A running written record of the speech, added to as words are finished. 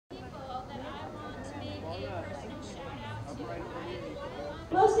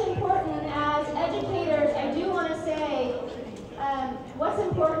Most important, as educators, I do want to say what's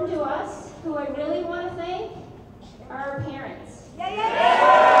important to us, who I really want to thank, are our parents.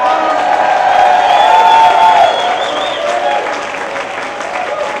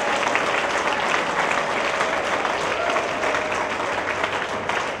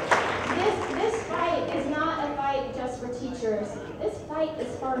 This fight is not a fight just for teachers. This fight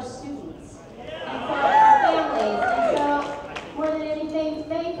is for our students and for our families. And so, more than anything,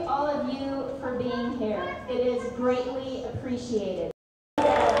 thank all of you for being here. It is greatly appreciated. One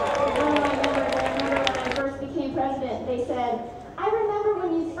of my members, I remember when I first became president, they said, I remember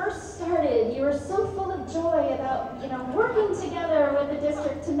when you first started, you were so full of joy about, working together with the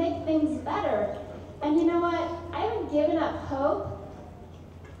district to make things better. And you know what? I haven't given up hope,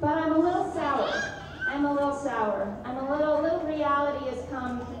 but I'm a little sour. I'm a little reality has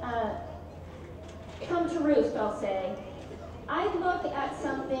come to roost, I'll say. I look at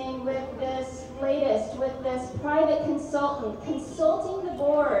something with this private consultant consulting the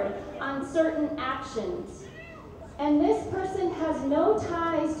board on certain actions. And this person has no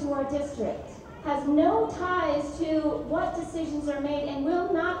ties to our district, has no ties to what decisions are made, and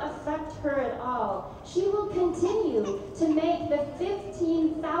will not affect her at all. She will continue to make the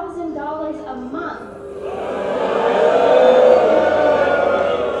 $15,000 a month.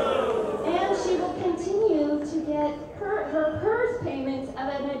 And she will continue to get her PERS payments of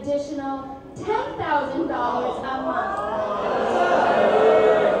an additional $10,000 a month.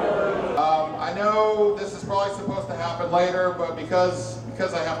 I know this is probably supposed to happen later, but because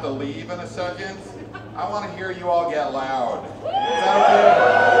I have to leave in a second, I want to hear you all get loud. Is that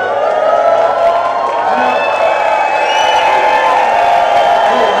okay?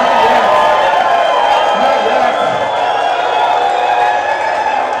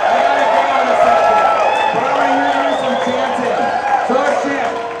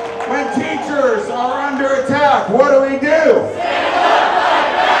 What do we do? Stand up,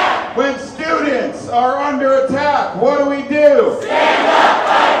 fight back! When students are under attack, what do we do? Stand up,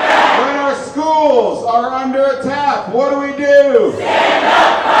 fight back! When our schools are under attack, what do we do? Stand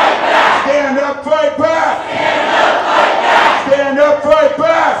up, fight back! Stand up, fight back! Stand up, fight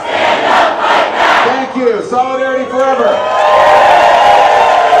back! Stand up, fight back! Thank you. Solidarity forever.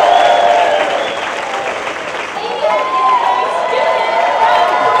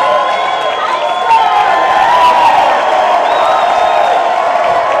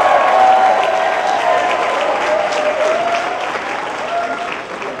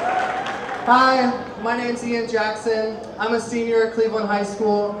 Hi, my name's Ian Jackson. I'm a senior at Cleveland High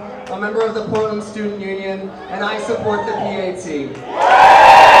School, a member of the Portland Student Union, and I support the P.A.T.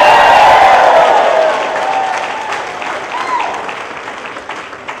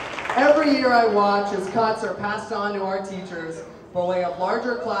 Every year I watch as cuts are passed on to our teachers by way of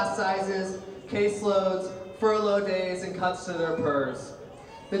larger class sizes, caseloads, furlough days, and cuts to their PERS.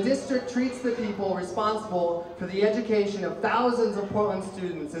 The district treats the people responsible for the education of thousands of Portland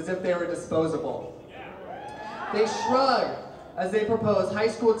students as if they were disposable. They shrug as they propose high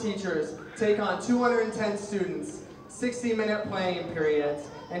school teachers take on 210 students, 60-minute playing periods,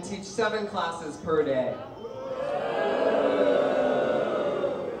 and teach 7 classes per day.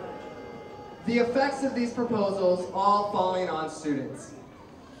 The effects of these proposals all falling on students.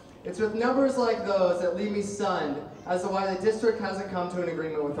 It's with numbers like those that leave me stunned as to why the district hasn't come to an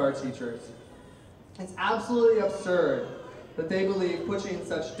agreement with our teachers. It's absolutely absurd that they believe pushing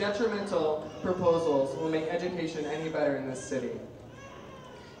such detrimental proposals will make education any better in this city.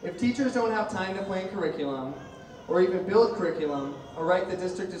 If teachers don't have time to plan curriculum, or even build curriculum, a right the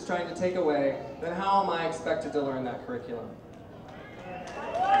district is trying to take away, then how am I expected to learn that curriculum?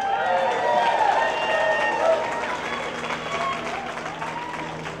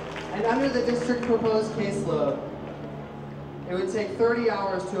 And under the district proposed caseload, it would take 30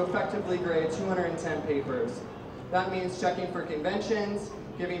 hours to effectively grade 210 papers. That means checking for conventions,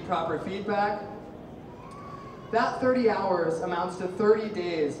 giving proper feedback. That 30 hours amounts to 30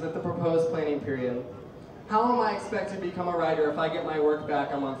 days with the proposed planning period. How am I expected to become a writer if I get my work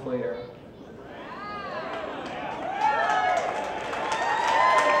back a month later?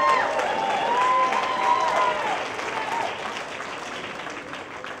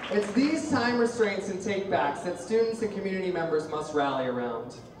 It's these time restraints and takebacks that students and community members must rally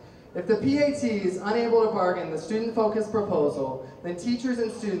around. If the P.A.T. is unable to bargain the student-focused proposal, then teachers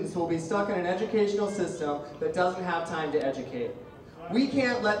and students will be stuck in an educational system that doesn't have time to educate. We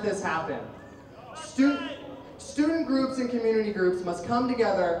can't let this happen. Student groups and community groups must come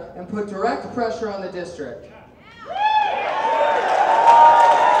together and put direct pressure on the district.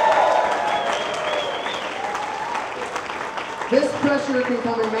 culture can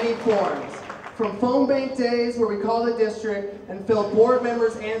come in many forms. From phone bank days where we call the district and fill board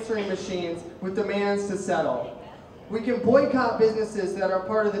members' answering machines with demands to settle. We can boycott businesses that are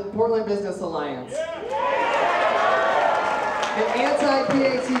part of the Portland Business Alliance. An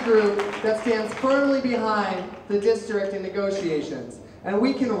anti-P.A.T. group that stands firmly behind the district in negotiations. And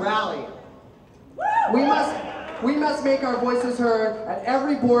we can rally. We must make our voices heard at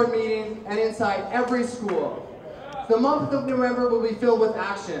every board meeting and inside every school. The month of November will be filled with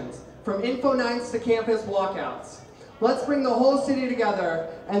actions, from info nights to campus walkouts. Let's bring the whole city together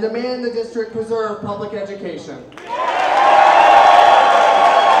and demand the district preserve public education.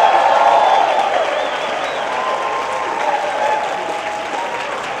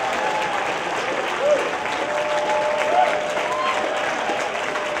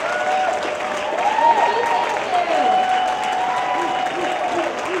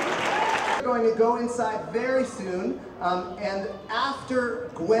 Go inside very soon, and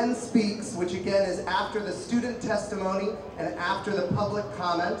after Gwen speaks, which again is after the student testimony and after the public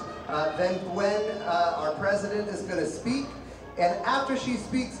comment, then Gwen, our president, is going to speak, and after she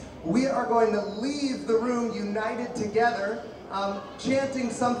speaks, we are going to leave the room united together, chanting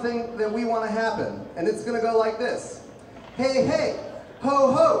something that we want to happen, and it's going to go like this. Hey, hey,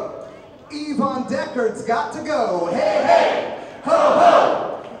 ho, ho, Yvonne Deckard's got to go. Hey, hey, ho, ho.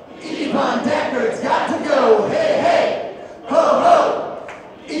 Yvonne Deckard's got to go, hey, hey, ho, ho.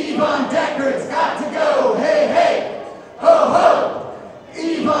 Yvonne Deckard's got to go, hey, hey, ho, ho.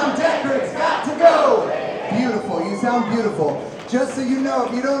 Yvonne Deckard's got to go. Beautiful, you sound beautiful. Just so you know,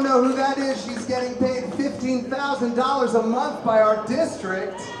 if you don't know who that is, she's getting paid $15,000 a month by our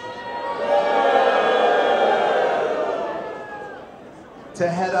district to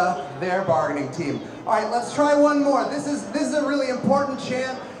head up their bargaining team. All right, let's try one more. This is a really important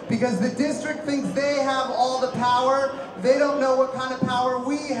chant, because the district thinks they have all the power. They don't know what kind of power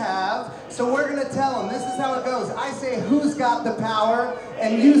we have. So we're going to tell them. This is how it goes. I say, who's got the power?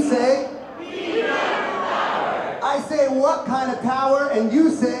 And you say, we got the power. I say, what kind of power? And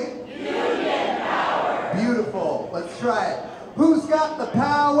you say, union power. Beautiful. Let's try it. Who's got the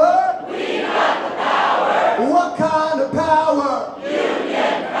power? We got the power. What kind of power?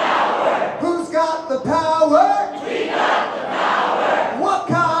 Union power. Who's got the power? We got the power. What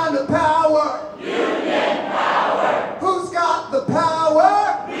kind of power? Union power. Who's got the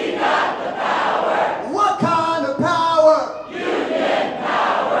power? We got the power. What kind of power? Union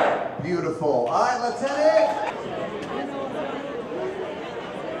power. Beautiful. All right, let's head in.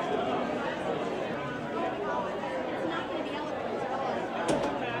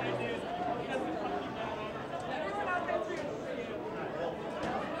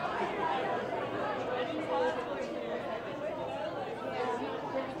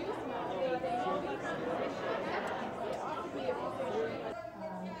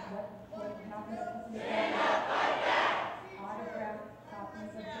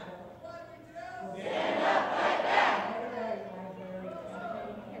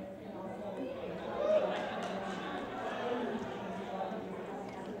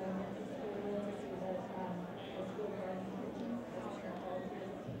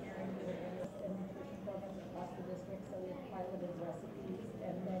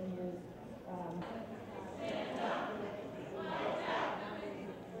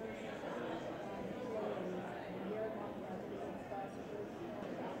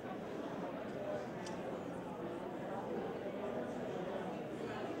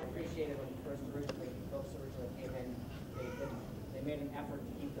 Appreciated when folks originally came in. They made an effort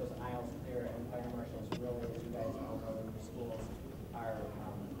to keep those aisles clear, and fire marshals really, as you guys all know, in your schools are,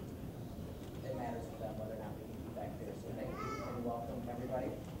 it matters to them whether or not we can keep that clear. So thank you and welcome everybody.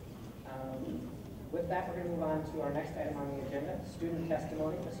 With that, we're going to move on to our next item on the agenda, student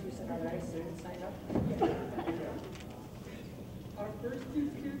testimony. Ms. Houston, are there any students signed up? Our first two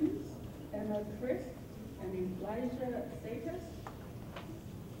students, Emma Chris and Elijah Satas.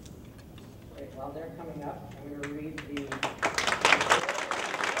 Great. While they're coming up, I'm going to read the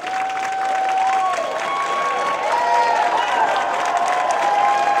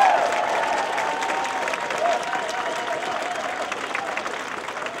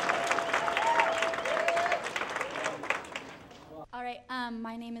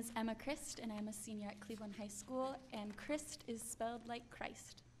my name is Emma Christ, and I'm a senior at Cleveland High School, and Christ is spelled like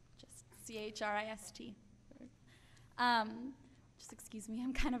Christ, just C-H-R-I-S-T. Just excuse me,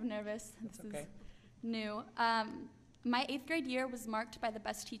 I'm kind of nervous. That's this okay. Is new. My 8th grade year was marked by the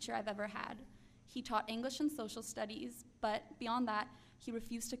best teacher I've ever had. He taught English and social studies, but beyond that, he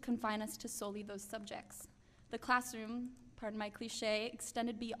refused to confine us to solely those subjects. The classroom, pardon my cliche,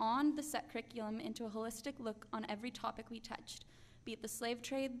 extended beyond the set curriculum into a holistic look on every topic we touched. be it the slave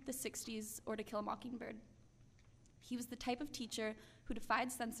trade, the 60s, or To Kill a Mockingbird. He was the type of teacher who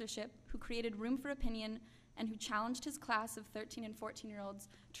defied censorship, who created room for opinion, and who challenged his class of 13 and 14-year-olds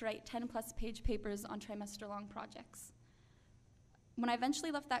to write 10-plus page papers on trimester-long projects. When I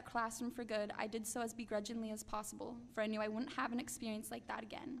eventually left that classroom for good, I did so as begrudgingly as possible, for I knew I wouldn't have an experience like that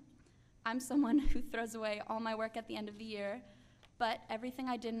again. I'm someone who throws away all my work at the end of the year, but everything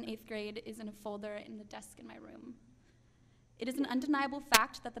I did in 8th grade is in a folder in the desk in my room. It is an undeniable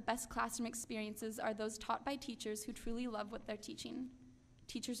fact that the best classroom experiences are those taught by teachers who truly love what they're teaching.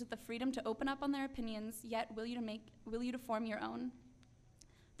 Teachers with the freedom to open up on their opinions, yet will you to form your own.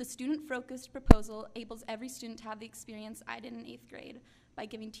 The student-focused proposal enables every student to have the experience I did in 8th grade by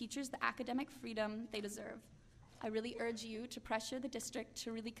giving teachers the academic freedom they deserve. I really urge you to pressure the district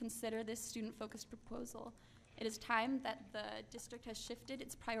to really consider this student-focused proposal. It is time that the district has shifted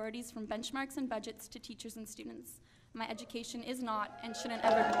its priorities from benchmarks and budgets to teachers and students. My education is not and shouldn't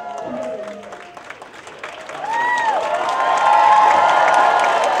ever be.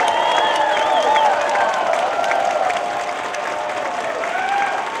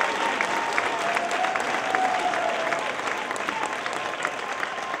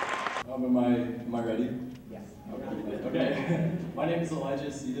 Am I ready? Yes. Okay. My name is Elijah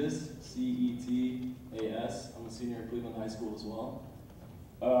Cetas, C-E-T-A-S. I'm a senior at Cleveland High School as well.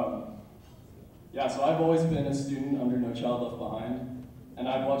 Yeah, so I've always been a student under No Child Left Behind, and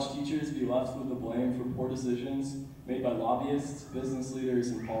I've watched teachers be left with the blame for poor decisions made by lobbyists, business leaders,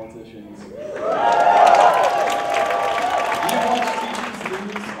 and politicians. We've watched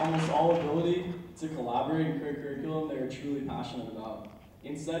teachers lose almost all ability to collaborate and create curriculum they are truly passionate about.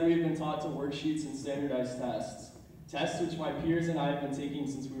 Instead, we've been taught to worksheets and standardized tests which my peers and I have been taking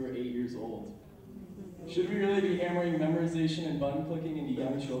since we were 8 years old. Should we really be hammering memorization and button clicking into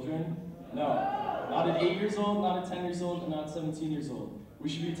young children? No, not at 8 years old, not at 10 years old, and not at 17 years old. We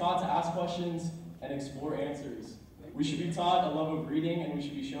should be taught to ask questions and explore answers. We should be taught a love of reading, and we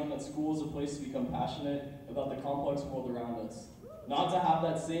should be shown that school is a place to become passionate about the complex world around us. Not to have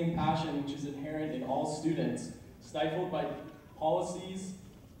that same passion which is inherent in all students, stifled by policies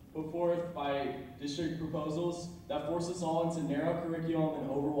put forth by district proposals that force us all into narrow curriculum and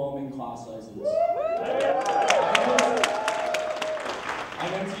overwhelming class sizes. I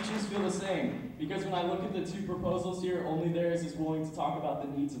know teachers feel the same, because when I look at the two proposals here, only theirs is willing to talk about the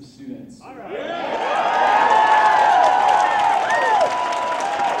needs of students. All right.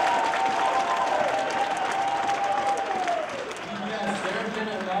 Yes, there have been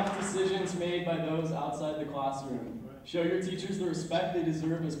enough decisions made by those outside the classroom. Show your teachers the respect they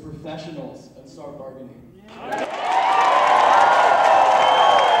deserve as professionals and start bargaining.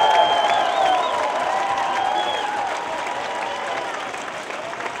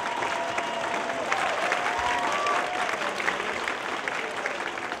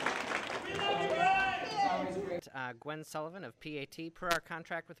 Gwen Sullivan of P.A.T. per our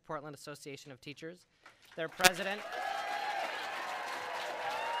contract with the Portland Association of Teachers. Their president.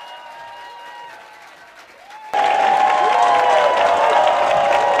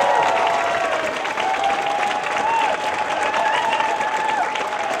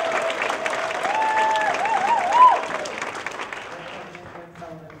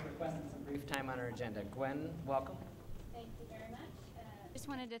 Requested some brief time on our agenda. Gwen, welcome. Thank you very much. Just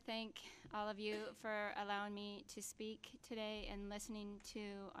wanted to thank all of you for allowing me to speak today and listening to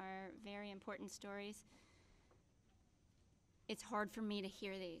our very important stories. It's hard for me to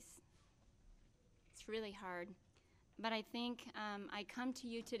hear these. It's really hard. But I think I come to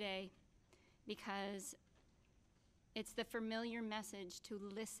you today because it's the familiar message to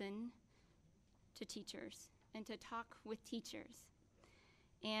listen to teachers and to talk with teachers.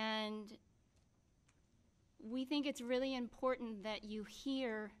 And we think it's really important that you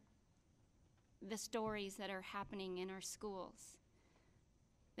hear the stories that are happening in our schools,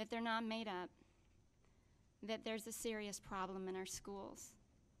 that they're not made up, that there's a serious problem in our schools.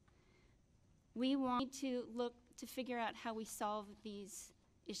 We want to look to figure out how we solve these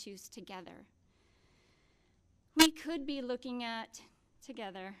issues together. We could be looking at,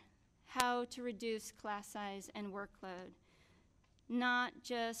 together, how to reduce class size and workload, not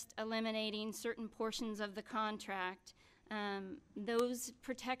just eliminating certain portions of the contract. Those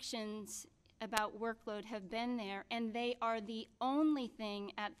protections about workload have been there, and they are the only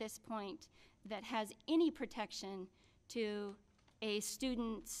thing at this point that has any protection to a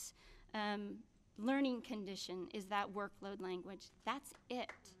student's learning condition is that workload language. That's it.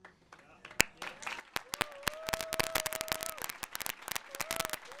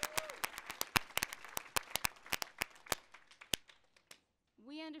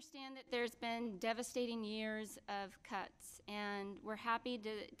 We understand understand that there's been devastating years of cuts, and we're happy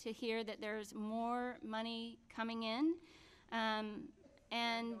to hear that there's more money coming in.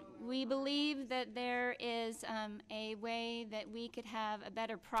 And we believe that there is a way that we could have a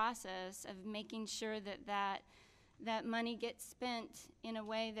better process of making sure that that money gets spent in a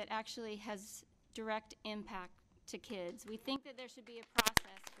way that actually has direct impact to kids. We think that there should be a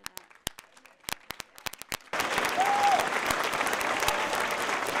process for that.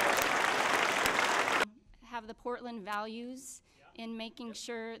 Have the Portland values in making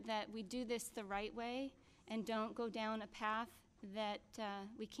sure that we do this the right way and don't go down a path that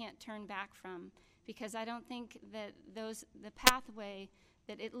we can't turn back from, because I don't think that the pathway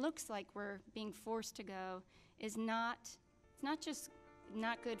that it looks like we're being forced to go is it's not just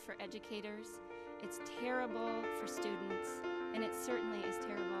not good for educators, it's terrible for students, and it certainly is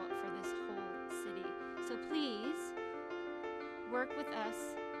terrible for this whole city. So please work with us,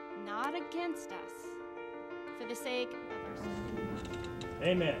 not against us, for the sake of our students.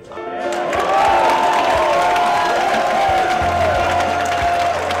 Amen.